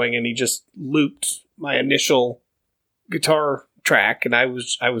loop going, and he just looped my initial guitar track, and I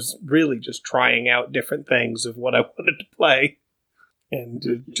was really just trying out different things of what I wanted to play,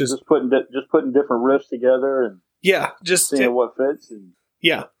 and just putting different riffs together, and just seeing what fits. And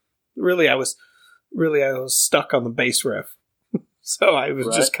really, I was stuck on the bass riff, so I was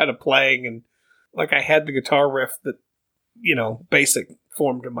just kind of playing, and like I had the guitar riff that basic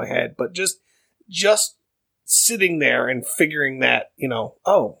formed in my head, but just sitting there and figuring that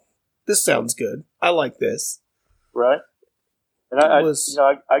oh, this sounds good. I like this. Right. And I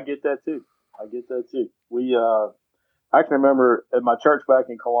get that too. We, I can remember at my church back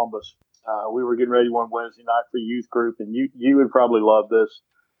in Columbus, we were getting ready one Wednesday night for youth group, and you would probably love this.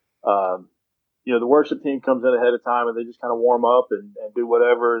 The worship team comes in ahead of time, and they just kind of warm up and do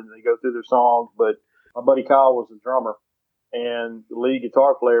whatever, and they go through their songs. But my buddy Kyle was the drummer, and the lead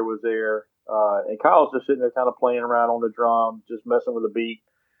guitar player was there, and Kyle's just sitting there kind of playing around on the drum, just messing with the beat.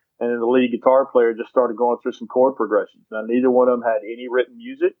 And then the lead guitar player just started going through some chord progressions. Now, neither one of them had any written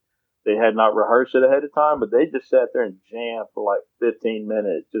music. They had not rehearsed it ahead of time, but they just sat there and jammed for like 15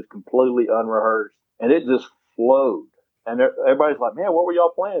 minutes, just completely unrehearsed. And it just flowed. And everybody's like, man, what were y'all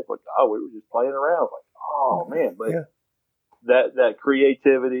playing? It's like, oh, we were just playing around. Like, oh, man. But that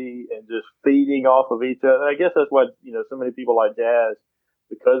creativity and just feeding off of each other. I guess that's why, so many people like jazz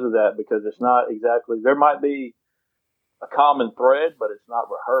because of that, because it's not exactly, there might be a common thread, but it's not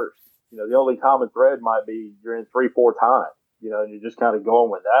rehearsed. The only common thread might be you're in 3-4 times, and you're just kind of going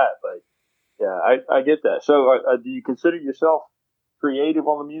with that. But yeah, I get that. So do you consider yourself creative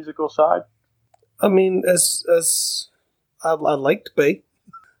on the musical side? I mean, as I'd like to be.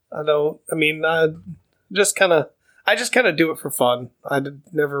 I just kind of do it for fun.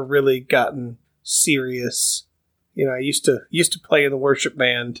 I'd never really gotten serious. I used to play in the worship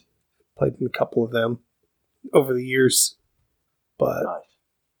band, played in a couple of them over the years. But nice.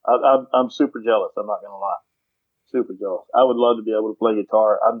 I'm super jealous. I'm not gonna lie, super jealous. I would love to be able to play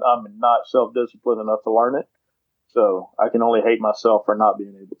guitar. I'm not self-disciplined enough to learn it, so I can only hate myself for not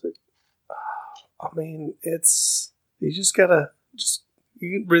being able to. I mean, you just gotta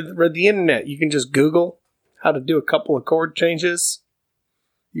you read the internet. You can just Google how to do a couple of chord changes.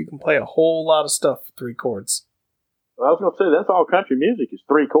 You can play a whole lot of stuff for 3 chords. Well, I was gonna say that's all country music is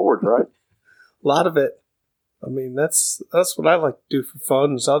 3 chords, right? A lot of it. I mean, that's what I like to do for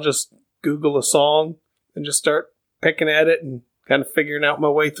fun. Is I'll just Google a song and just start picking at it and kind of figuring out my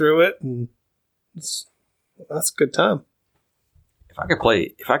way through it, and that's a good time. If I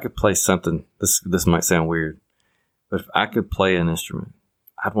could play something, this might sound weird, but if I could play an instrument,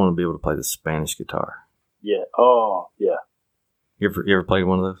 I'd want to be able to play the Spanish guitar. Yeah. Oh, yeah. You ever played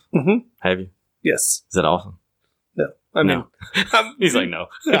one of those? Mm-hmm. Have you? Yes. Is that awesome? No. I mean, no. He's like, no.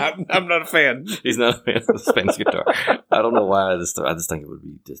 I'm not a fan. He's not a fan of the Spanish guitar. I don't know why. I just think it would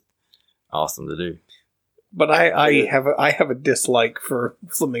be just awesome to do. But I have a dislike for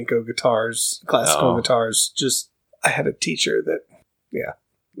flamenco guitars, classical guitars. Just I had a teacher that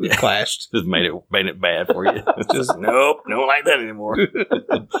clashed. Just made it bad for you. Just nope, don't like that anymore.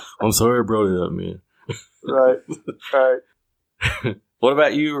 I'm sorry I brought it up, man. Right. What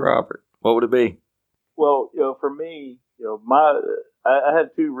about you, Robert? What would it be? Well, for me, I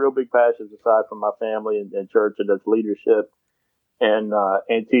had 2 real big passions aside from my family and church, and that's leadership and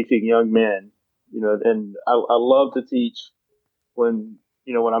teaching young men. And I love to teach when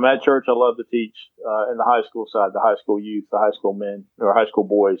I'm at church. I love to teach in the high school side, the high school youth, the high school men or high school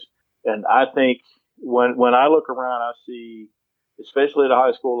boys. And I think when I look around, I see, especially at a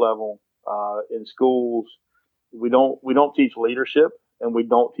high school level, in schools, we don't teach leadership and we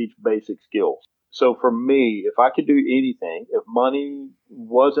don't teach basic skills. So for me, if I could do anything, if money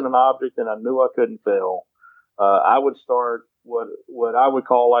wasn't an object and I knew I couldn't fail, I would start what I would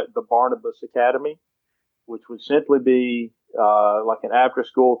call like the Barnabas Academy, which would simply be like an after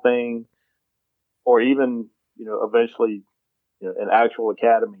school thing, or even eventually an actual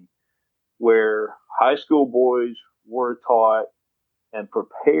academy where high school boys were taught and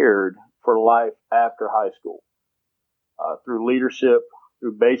prepared for life after high school through leadership,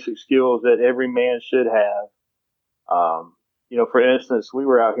 through basic skills that every man should have. For instance, we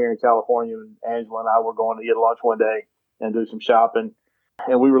were out here in California, and Angela and I were going to get lunch one day and do some shopping,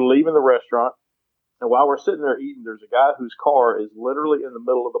 and we were leaving the restaurant. And while we're sitting there eating, there's a guy whose car is literally in the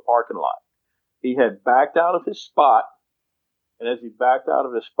middle of the parking lot. He had backed out of his spot, and as he backed out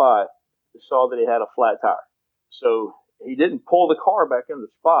of his spot, he saw that he had a flat tire. So he didn't pull the car back in the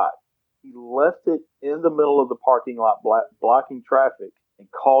spot. He left it in the middle of the parking lot, blocking traffic, and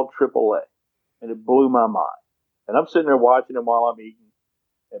called AAA. And it blew my mind. And I'm sitting there watching him while I'm eating,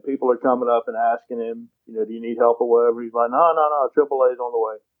 and people are coming up and asking him, do you need help or whatever? He's like, no, AAA's on the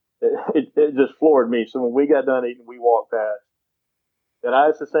way. It just floored me. So when we got done eating, we walked past. And I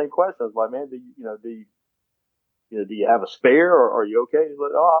asked the same question. I was like, man, do you have a spare, or are you okay? He's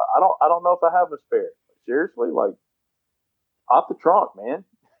like, oh, I don't know if I have a spare. Seriously? Like, pop the trunk, man.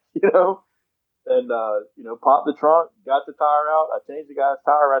 And popped the trunk, got the tire out. I changed the guy's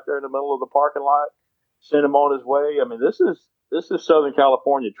tire right there in the middle of the parking lot, sent him on his way. I mean, this is Southern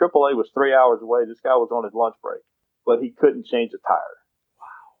California. AAA was 3 hours away. This guy was on his lunch break, but he couldn't change a tire.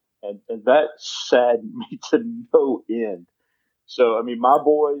 Wow. And that saddened me to no end. So, I mean, my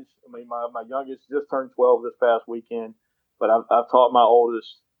boys, my youngest just turned 12 this past weekend, but I've taught my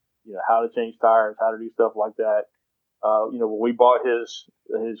oldest, how to change tires, how to do stuff like that. When we bought his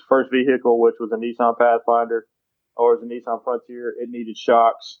first vehicle, which was a Nissan Pathfinder, or it was a Nissan Frontier, it needed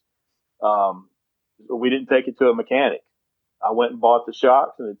shocks. We didn't take it to a mechanic. I went and bought the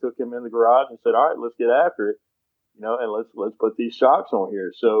shocks, and they took him in the garage and said, all right, let's get after it, and let's put these shocks on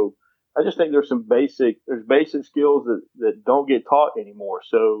here. So I just think there's basic skills that don't get taught anymore.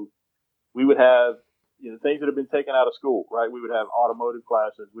 So we would have, things that have been taken out of school, right? We would have automotive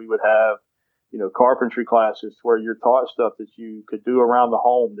classes. We would have, carpentry classes where you're taught stuff that you could do around the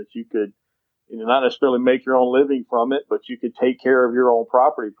home, that you could, not necessarily make your own living from it, but you could take care of your own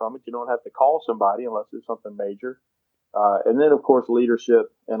property from it. You don't have to call somebody unless it's something major. And then, of course, leadership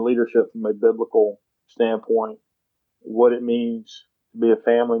from a biblical standpoint, what it means to be a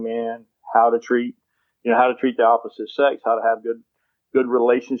family man, how to treat the opposite sex, how to have good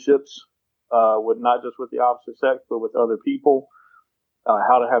relationships, with not just with the opposite sex, but with other people,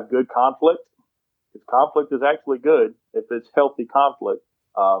 how to have good conflict. Because conflict is actually good if it's healthy conflict,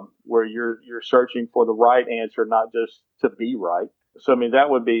 where you're searching for the right answer, not just to be right. So, I mean, that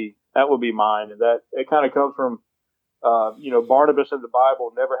would be mine. And that it kind of comes from, Barnabas in the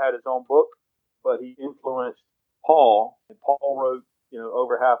Bible never had his own book, but he influenced Paul, and Paul wrote,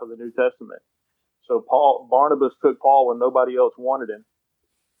 over half of the New Testament. So Barnabas took Paul when nobody else wanted him,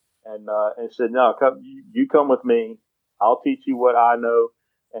 and said, no, you come with me. I'll teach you what I know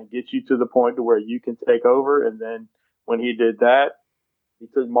and get you to the point to where you can take over. And then when he did that, he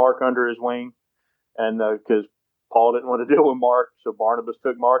took Mark under his wing, and because Paul didn't want to deal with Mark, so Barnabas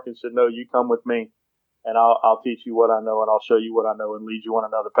took Mark and said, no, you come with me, and I'll teach you what I know, and I'll show you what I know, and lead you on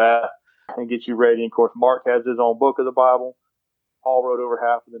another path and get you ready. And of course, Mark has his own book of the Bible. Paul wrote over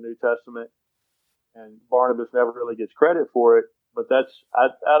half of the New Testament, and Barnabas never really gets credit for it. But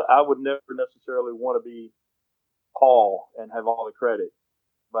I would never necessarily want to be Paul and have all the credit.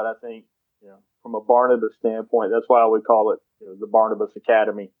 But I think, from a Barnabas standpoint, that's why I would call it the Barnabas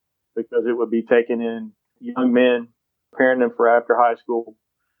Academy, because it would be taking in young men, preparing them for after high school,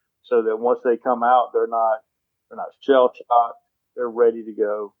 so that once they come out, they're not shell shocked. They're ready to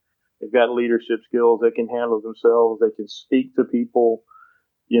go. They've got leadership skills. They can handle themselves. They can speak to people,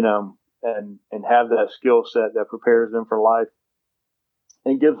 and have that skill set that prepares them for life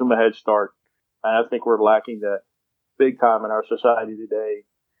and gives them a head start. And I think we're lacking that big time in our society today.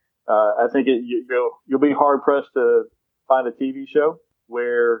 I think you'll be hard pressed to find a TV show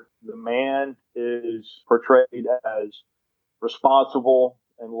where the man is portrayed as responsible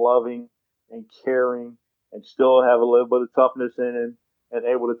and loving and caring and still have a little bit of toughness in him and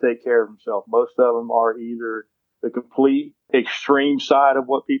able to take care of himself. Most of them are either the complete extreme side of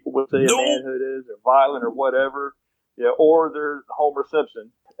what people would say a manhood is, or violent or whatever, or they're Homer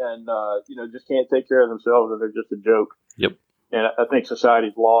Simpson and, just can't take care of themselves and they're just a joke. Yep. And I think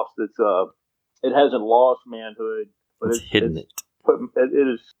society's lost it hasn't lost manhood, but it's hidden it. It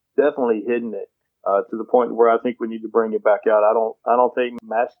is definitely hidden it, to the point where I think we need to bring it back out. I don't think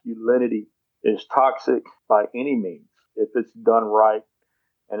masculinity is toxic by any means if it's done right.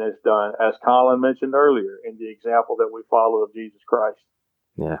 And it's done, as Colin mentioned earlier, in the example that we follow of Jesus Christ.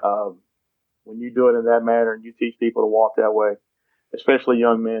 Yeah. When you do it in that manner and you teach people to walk that way, especially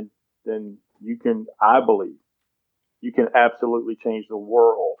young men, then you can, I believe, you can absolutely change the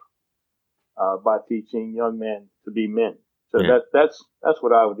world by teaching young men to be men. So that's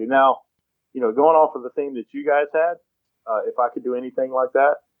what I would do. Now, going off of the theme that you guys had, if I could do anything like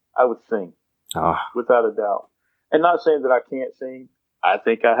that, I would sing, without a doubt. And not saying that I can't sing. I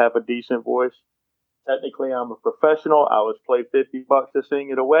think I have a decent voice. Technically, I'm a professional. I was paid $50 to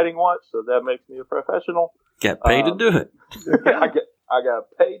sing at a wedding once, so that makes me a professional. Got paid to do it. I got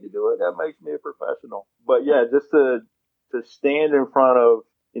paid to do it. That makes me a professional. But yeah, just to stand in front of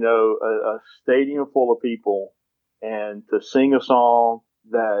a stadium full of people and to sing a song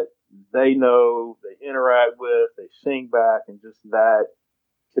that they know, they interact with, they sing back, and just that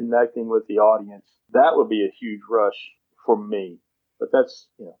connecting with the audience, that would be a huge rush for me. But that's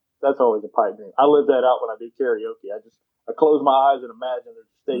always a pipe dream. I live that out when I do karaoke. I close my eyes and imagine there's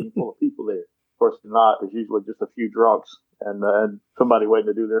a stadium full of people there. Of course, not. There's usually just a few drunks and somebody waiting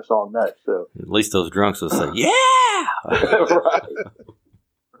to do their song next. So at least those drunks will say, "Yeah!"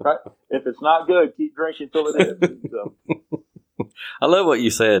 Right. If it's not good, keep drinking till it is. So. I love what you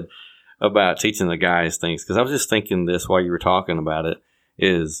said about teaching the guys things, because I was just thinking this while you were talking about it,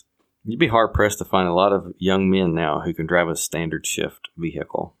 is you'd be hard-pressed to find a lot of young men now who can drive a standard shift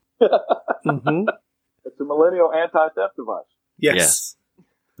vehicle. Mm-hmm. It's a millennial anti-theft device. Yes.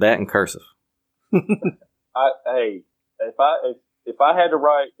 That and cursive. If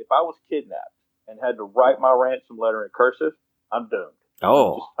I was kidnapped and had to write my ransom letter in cursive, I'm doomed.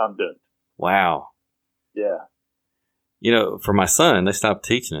 I'm doomed. Wow. Yeah. For my son, they stopped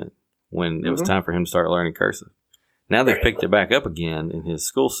teaching it when it was time for him to start learning cursive. Now they've picked it back up again in his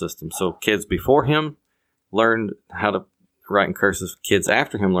school system. So kids before him learned how to write in cursive. Kids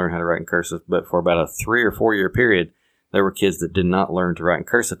after him learned how to write in cursive. But for about a 3 or 4 year period, there were kids that did not learn to write in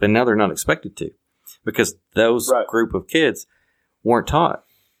cursive. And now they're not expected to, because those group of kids weren't taught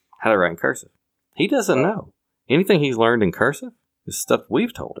how to write in cursive. He doesn't know. Anything he's learned in cursive is stuff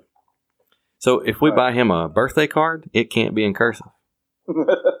we've told him. So if we buy him a birthday card, it can't be in cursive.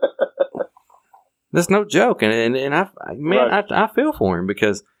 That's no joke. And I feel for him,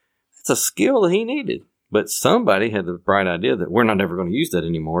 because it's a skill that he needed. But somebody had the bright idea that we're not ever going to use that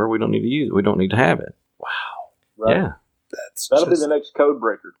anymore. We don't need to use it. We don't need to have it. Wow. Right. Yeah. That'll be the next code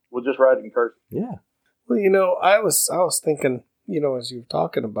breaker. We'll just write it in cursive. Yeah. Well, I was thinking, as you were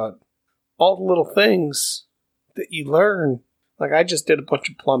talking about all the little things that you learn. Like, I just did a bunch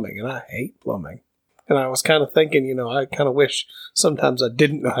of plumbing, and I hate plumbing. And I was kind of thinking, I kind of wish sometimes I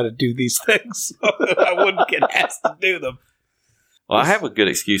didn't know how to do these things, so that I wouldn't get asked to do them. Well, I have a good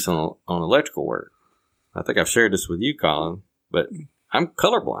excuse on electrical work. I think I've shared this with you, Colin, but I'm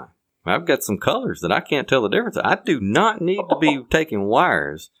colorblind. I've got some colors that I can't tell the difference. I do not need to be taking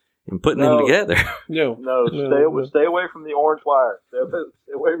wires and putting them together. No, stay away from the orange wire. Stay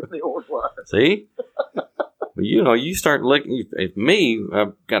away from the orange wire. See? But you start looking. If me,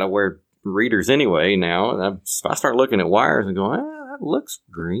 I've got to wear readers anyway now. And I start looking at wires and going, that looks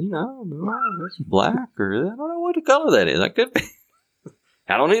green. I don't know. It's black, or I don't know what color that is. I could be.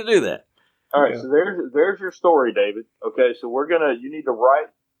 I don't need to do that. All right, so there's your story, David. Okay, so you need to write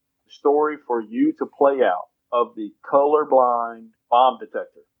a story for you to play out of the colorblind bomb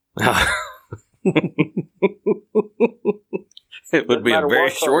detector. It would be a very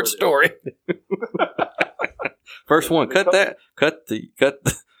short story. First one, cut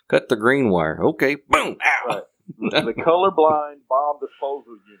the green wire. Okay, boom. Ow. Right. The colorblind bomb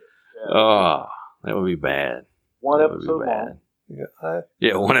disposal unit. Yeah. Oh, that would be bad. One episode long.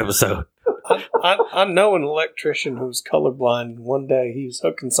 Yeah, one episode. I know an electrician who's colorblind. One day he was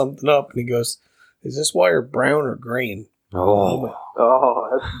hooking something up, and he goes, "Is this wire brown or green?" Oh,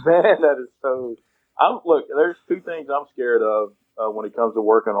 that is so. Look, there's two things I'm scared of when it comes to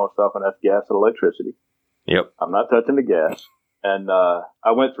working on stuff, and that's gas and electricity. Yep. I'm not touching the gas. And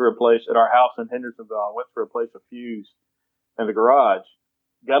I went to replace, at our house in Hendersonville, I went to replace a fuse in the garage.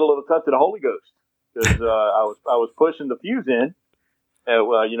 Got a little touch of the Holy Ghost, because I was pushing the fuse in,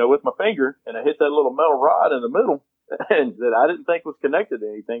 with my finger, and I hit that little metal rod in the middle, and that I didn't think was connected to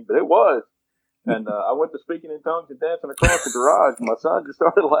anything, but it was. And I went to speaking in tongues and dancing across the garage, and my son just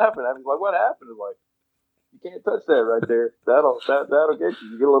started laughing at me. He's like, "What happened?" I was like, "You can't touch that right there. That'll get you.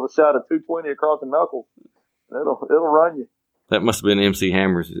 You get a little shot of 220 across the knuckles. It'll run you." That must have been MC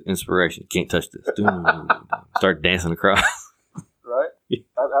Hammer's inspiration. Can't touch this. Start dancing across. Right?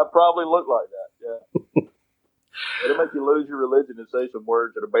 I probably look like that, yeah. It'll make you lose your religion and say some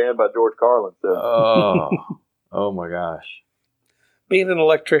words that are banned by George Carlin. So. Oh my gosh. Being an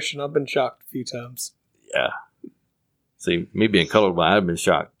electrician, I've been shocked a few times. Yeah. See, me being colorblind, I've been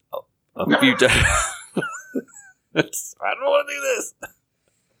shocked a few times. I don't want to do this.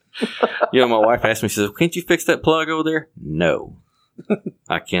 You know, my wife asked me, she says, can't you fix that plug over there? No,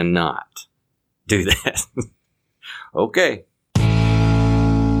 I cannot do that. Okay.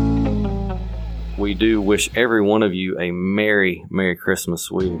 We do wish every one of you a Merry, Merry Christmas.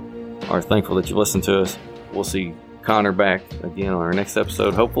 We are thankful that you listened to us. We'll see Connor back again on our next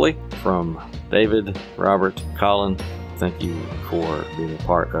episode, hopefully. From David, Robert, Colin, thank you for being a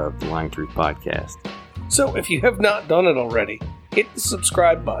part of the Lying Truth Podcast. So if you have not done it already, hit the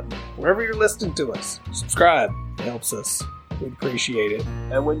subscribe button wherever you're listening to us. Subscribe. It helps us. We'd appreciate it.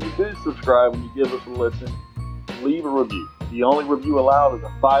 And when you do subscribe, when you give us a listen, leave a review. The only review allowed is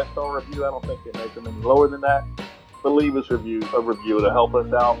a 5-star review. I don't think they make them any lower than that. But leave us a review to help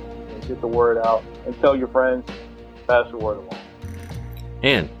us out and get the word out. And tell your friends, pass the word along.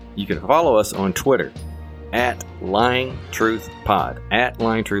 And you can follow us on Twitter at Lying Truth Pod. At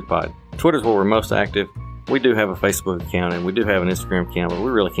Lying Truth Pod. Twitter's where we're most active. We do have a Facebook account and we do have an Instagram account, but we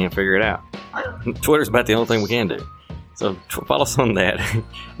really can't figure it out. Twitter's about the only thing we can do. So follow us on that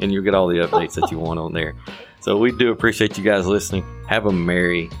and you'll get all the updates that you want on there. So we do appreciate you guys listening. Have a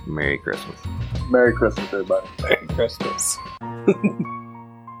Merry, Merry Christmas. Merry Christmas, everybody. Merry Christmas.